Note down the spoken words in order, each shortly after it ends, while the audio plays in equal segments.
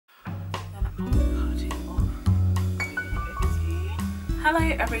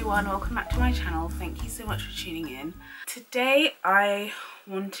Hello everyone, welcome back to my channel. Thank you so much for tuning in. Today I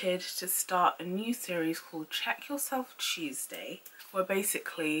wanted to start a new series called Check Yourself Tuesday, where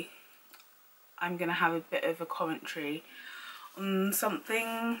basically I'm going to have a bit of a commentary on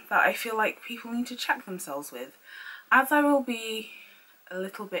something that I feel like people need to check themselves with. As I will be a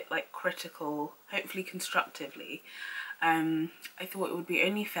little bit like critical, hopefully constructively, I thought it would be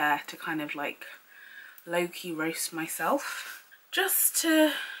only fair to kind of like low-key roast myself, just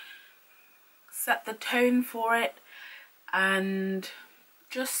to set the tone for it and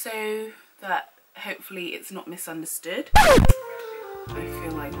just so that hopefully it's not misunderstood. I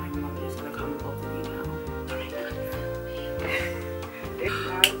feel like my mother is gonna come bother me now.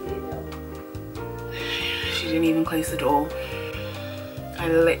 She didn't even close the door. I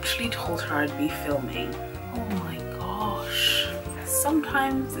literally told her I'd be filming. Oh my gosh.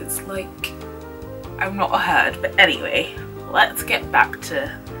 Sometimes it's like I'm not heard, but anyway, let's get back to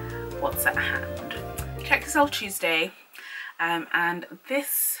what's at hand. Check Yourself Tuesday, and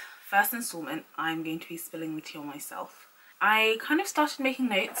this first installment I'm going to be spilling the tea on myself. I kind of started making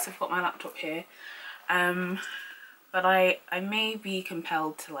notes. I've got my laptop here, but I may be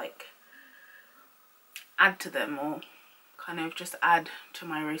compelled to like add to them or kind of just add to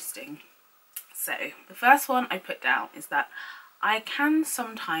my roasting. So the first one I put down is that I can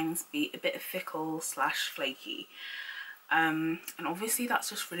sometimes be a bit fickle / flaky. And obviously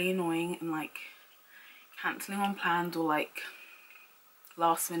that's just really annoying, and like cancelling on plans or like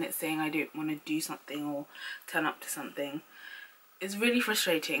last minute saying I don't want to do something or turn up to something is really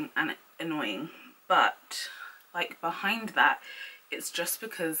frustrating and annoying. But like behind that, it's just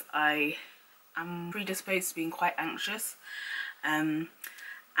because I am predisposed to being quite anxious, and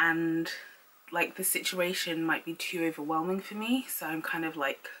like the situation might be too overwhelming for me, so I'm kind of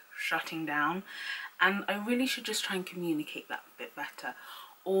like shutting down, and I really should just try and communicate that a bit better,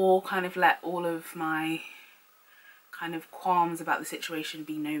 or kind of let all of my kind of qualms about the situation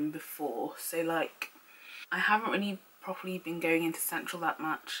be known before. So like I haven't really properly been going into Central that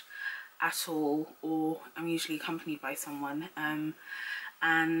much at all, or I'm usually accompanied by someone,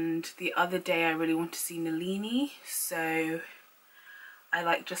 and the other day I really want to see Nalini, so I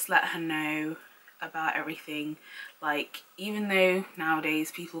like just let her know about everything. Like even though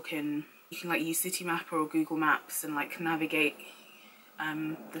nowadays you can like use City Mapper or Google Maps and like navigate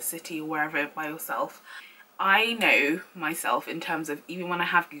the city or wherever by yourself, I know myself in terms of even when I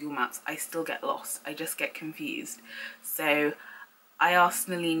have Google Maps I still get lost, I just get confused. So I asked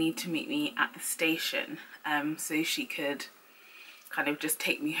Nalini to meet me at the station so she could kind of just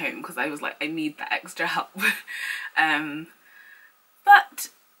take me home, because I was like I need that extra help. But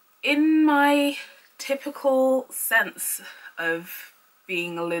in my typical sense of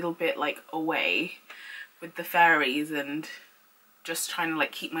being a little bit like away with the fairies and just trying to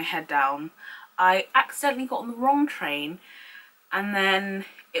like keep my head down, I accidentally got on the wrong train, and then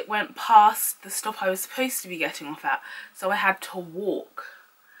it went past the stop I was supposed to be getting off at, so I had to walk.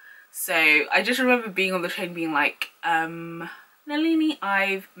 So I just remember being on the train being like, Nalini,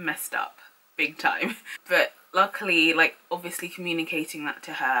 I've messed up big time. But luckily, like obviously communicating that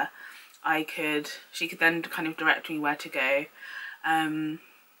to her, she could then kind of direct me where to go. And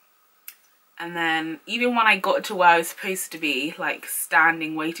then even when I got to where I was supposed to be, like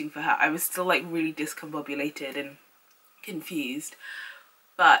standing waiting for her, I was still like really discombobulated and confused.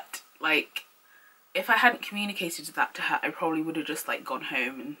 But like if I hadn't communicated that to her, I probably would have just like gone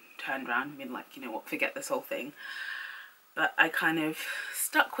home and turned around and been like, you know what, forget this whole thing. But I kind of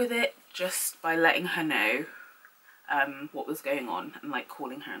stuck with it just by letting her know what was going on and like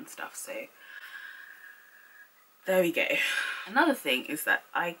calling her and stuff. So there we go. Another thing is that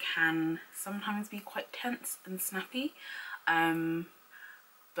I can sometimes be quite tense and snappy,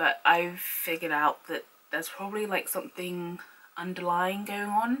 but I've figured out that there's probably like something underlying going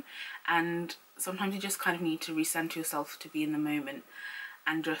on, and sometimes you just kind of need to recenter yourself to be in the moment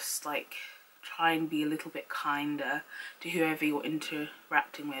and just like try and be a little bit kinder to whoever you're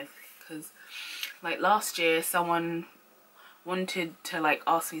interacting with. Because like last year someone wanted to like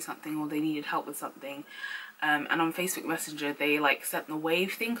ask me something, or they needed help with something, and on Facebook Messenger they like sent the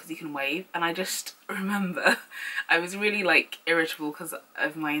wave thing, because you can wave, and I just remember I was really like irritable because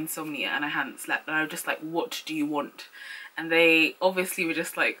of my insomnia and I hadn't slept, and I was just like, what do you want? And they obviously were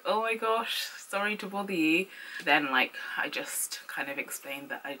just like, oh my gosh, sorry to bother you. Then like I just kind of explained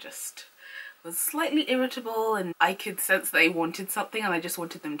that I just was slightly irritable and I could sense they wanted something and I just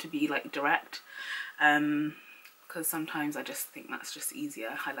wanted them to be like direct, because sometimes I just think that's just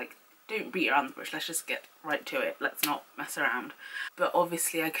easier. I like don't beat around the bush, let's just get right to it, let's not mess around. But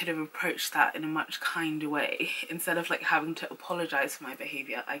obviously I could have approached that in a much kinder way. Instead of like having to apologise for my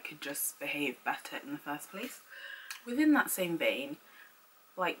behaviour, I could just behave better in the first place. Within that same vein,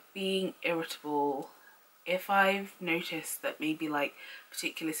 like being irritable, if I've noticed that maybe like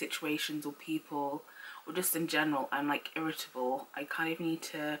particular situations or people or just in general I'm like irritable, I kind of need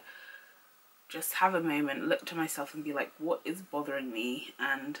to just have a moment, look to myself and be like, what is bothering me,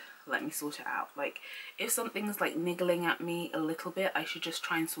 and let me sort it out. Like if something's like niggling at me a little bit, I should just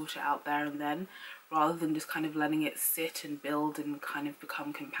try and sort it out there and then, rather than just kind of letting it sit and build and kind of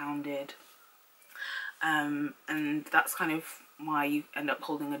become compounded. And that's kind of why you end up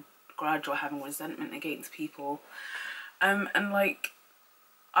holding a grudge or having resentment against people. And like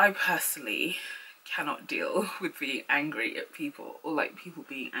I personally cannot deal with being angry at people, or like people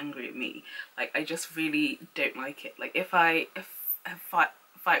being angry at me. Like I just really don't like it. Like if I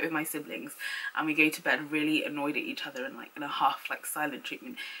fight with my siblings and we go to bed really annoyed at each other and like in a half like silent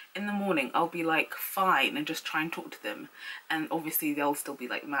treatment, in the morning I'll be like fine and just try and talk to them, and obviously they'll still be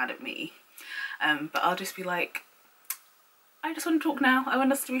like mad at me, but I'll just be like, I just want to talk now, I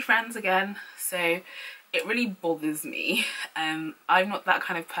want us to be friends again. So it really bothers me. I'm not that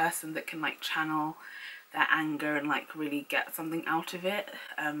kind of person that can like channel their anger and like really get something out of it,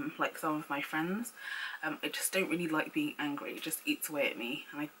 like some of my friends. I just don't really like being angry. It just eats away at me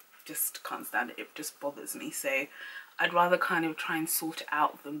and I just can't stand it. It just bothers me. So I'd rather kind of try and sort it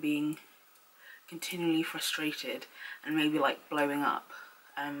out than being continually frustrated and maybe like blowing up.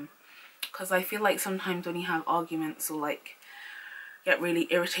 Because I feel like sometimes when you have arguments or like get really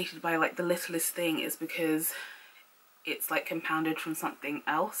irritated by like the littlest thing, is because it's like compounded from something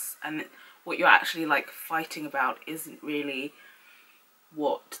else, and what you're actually like fighting about isn't really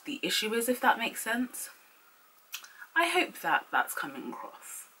what the issue is, if that makes sense. I hope that that's coming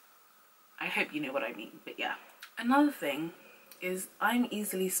across. I hope you know what I mean. But yeah, another thing is I'm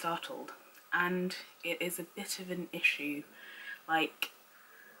easily startled, and it is a bit of an issue. Like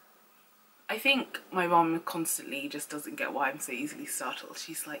I think my mom constantly just doesn't get why I'm so easily startled.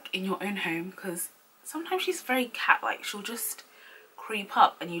 She's like, in your own home? Because sometimes she's very cat-like. She'll just creep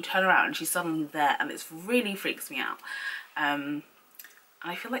up and you turn around and she's suddenly there, and it really freaks me out. And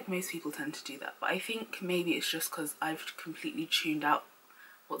I feel like most people tend to do that. But I think maybe it's just because I've completely tuned out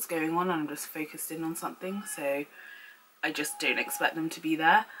what's going on and I'm just focused in on something. So I just don't expect them to be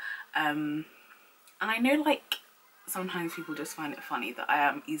there. And I know like sometimes people just find it funny that I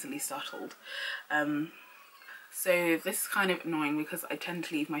am easily startled. So this is kind of annoying because I tend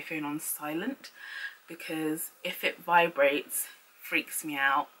to leave my phone on silent, because if it vibrates, it freaks me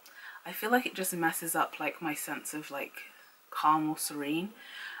out. I feel like it just messes up like my sense of like calm or serene,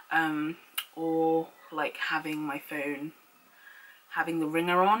 or like having my phone having the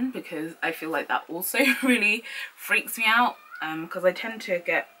ringer on, because I feel like that also really freaks me out, because I tend to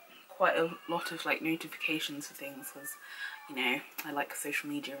get quite a lot of like notifications for things, because you know I like social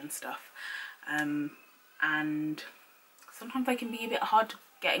media and stuff, and sometimes I can be a bit hard to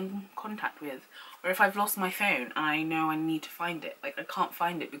get in contact with, or if I've lost my phone and I know I need to find it, like I can't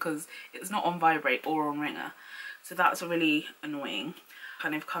find it because it's not on vibrate or on ringer. So that's really annoying.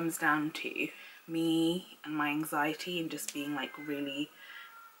 Kind of comes down to me and my anxiety and just being like really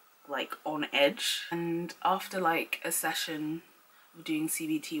like on edge. And after like a session doing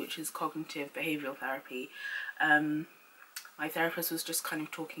CBT, which is cognitive behavioral therapy, my therapist was just kind of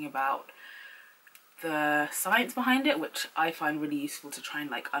talking about the science behind it, which I find really useful to try and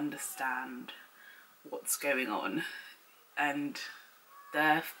like understand what's going on, and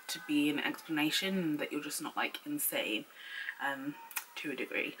there to be an explanation that you're just not like insane, to a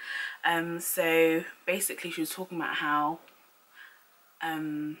degree. So basically she was talking about how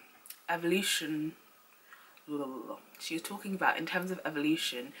evolution, she was talking about in terms of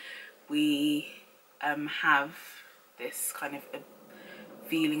evolution, we have this kind of a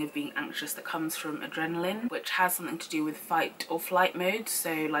feeling of being anxious that comes from adrenaline, which has something to do with fight or flight mode.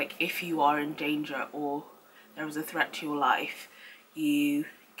 So like if you are in danger or there is a threat to your life, you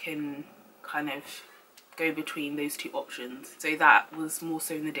can kind of go between those two options. So that was more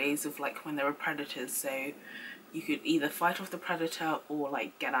so in the days of like when there were predators, so you could either fight off the predator or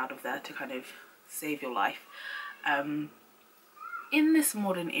like get out of there to kind of save your life. In this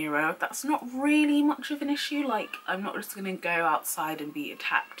modern era, that's not really much of an issue. Like I'm not just gonna go outside and be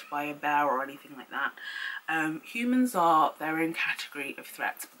attacked by a bear or anything like that. Humans are their own category of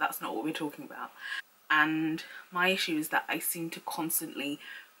threats, but that's not what we're talking about. And my issue is that I seem to constantly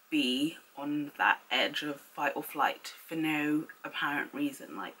be on that edge of fight or flight for no apparent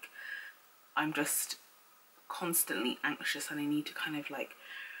reason. Like I'm just constantly anxious and I need to kind of like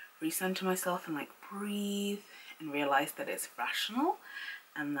recenter myself and like breathe and realize that it's rational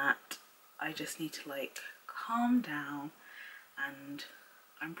and that I just need to like calm down, and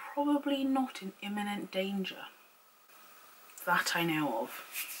I'm probably not in imminent danger. That I know of.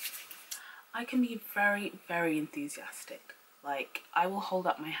 I can be very, very enthusiastic. Like, I will hold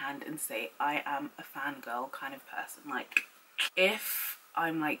up my hand and say I am a fangirl kind of person. Like, if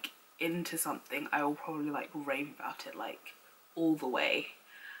I'm like into something, I will probably like rave about it like all the way.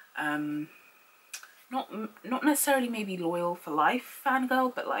 Not necessarily maybe loyal for life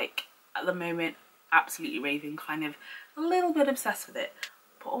fangirl, but like at the moment absolutely raving, kind of a little bit obsessed with it.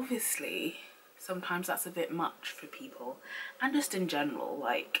 But obviously sometimes that's a bit much for people, and just in general,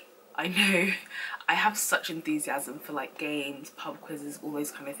 like I know I have such enthusiasm for like games, pub quizzes, all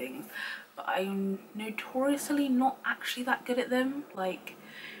those kind of things, but I'm notoriously not actually that good at them. Like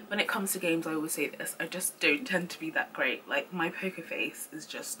when it comes to games, I always say this, I just don't tend to be that great. Like my poker face is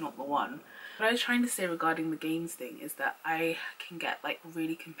just not the one. What I was trying to say regarding the games thing is that I can get like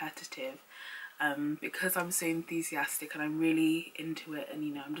really competitive because I'm so enthusiastic and I'm really into it, and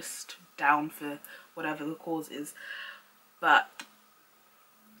you know, I'm just down for whatever the cause is. But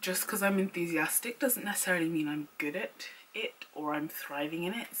just because I'm enthusiastic doesn't necessarily mean I'm good at it or I'm thriving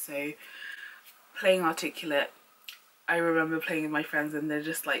in it. So playing Articulate, I remember playing with my friends and they're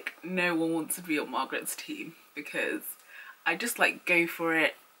just like, no one wants to be on Margaret's team, because I just like go for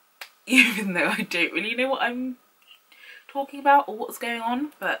it even though I don't really know what I'm talking about or what's going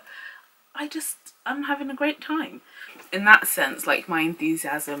on, but I'm having a great time. In that sense, like my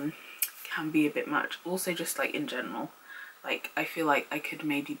enthusiasm can be a bit much. Also just like in general, like I feel like I could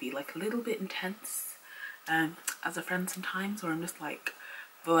maybe be like a little bit intense as a friend sometimes, where I'm just like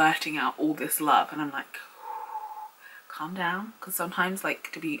blurting out all this love and I'm like, calm down, because sometimes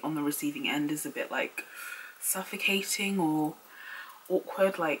like to be on the receiving end is a bit like suffocating or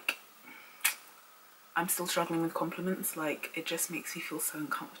awkward. Like I'm still struggling with compliments, like it just makes me feel so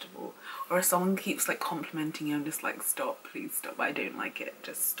uncomfortable. Or if someone keeps like complimenting you, I'm just like, stop, please stop, I don't like it,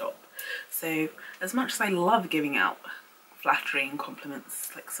 just stop. So as much as I love giving out flattering compliments,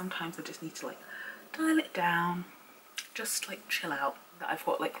 like sometimes I just need to like dial it down, just like chill out. That I've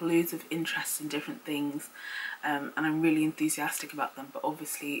got like loads of interests in different things and I'm really enthusiastic about them, but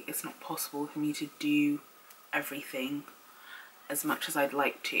obviously it's not possible for me to do everything as much as I'd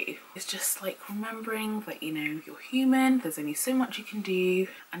like to. It's just like remembering that, you know, you're human, there's only so much you can do,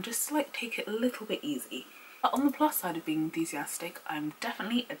 and just like take it a little bit easy. But on the plus side of being enthusiastic, I'm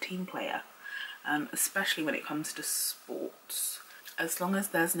definitely a team player, especially when it comes to sports. As long as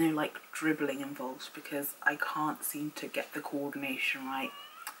there's no like dribbling involved, because I can't seem to get the coordination right.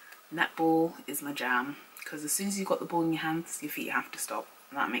 Netball is my jam, because as soon as you've got the ball in your hands, your feet have to stop,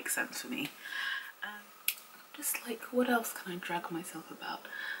 and that makes sense for me. Just like, what else can I drag myself about?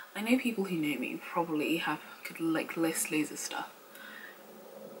 I know people who know me probably could like list loads of stuff.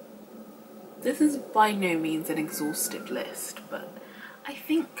 This is by no means an exhaustive list, but I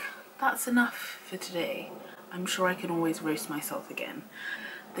think that's enough for today. I'm sure I can always roast myself again.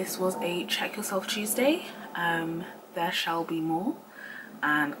 This was a Check Yourself Tuesday. There shall be more,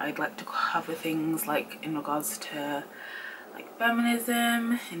 and I'd like to cover things like in regards to like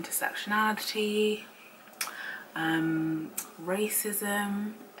feminism, intersectionality,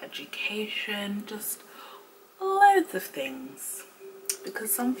 racism, education, just loads of things,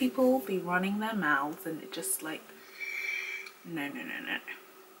 because some people be running their mouths and it just like no.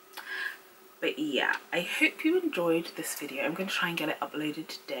 But yeah, I hope you enjoyed this video. I'm going to try and get it uploaded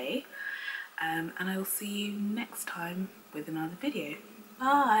today, and I will see you next time with another video.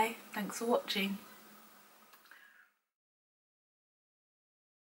 Bye, thanks for watching.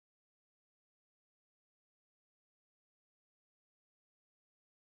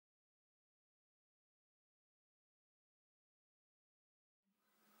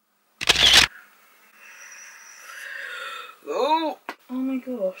 Oh my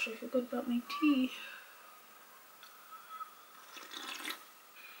gosh, I forgot about my tea.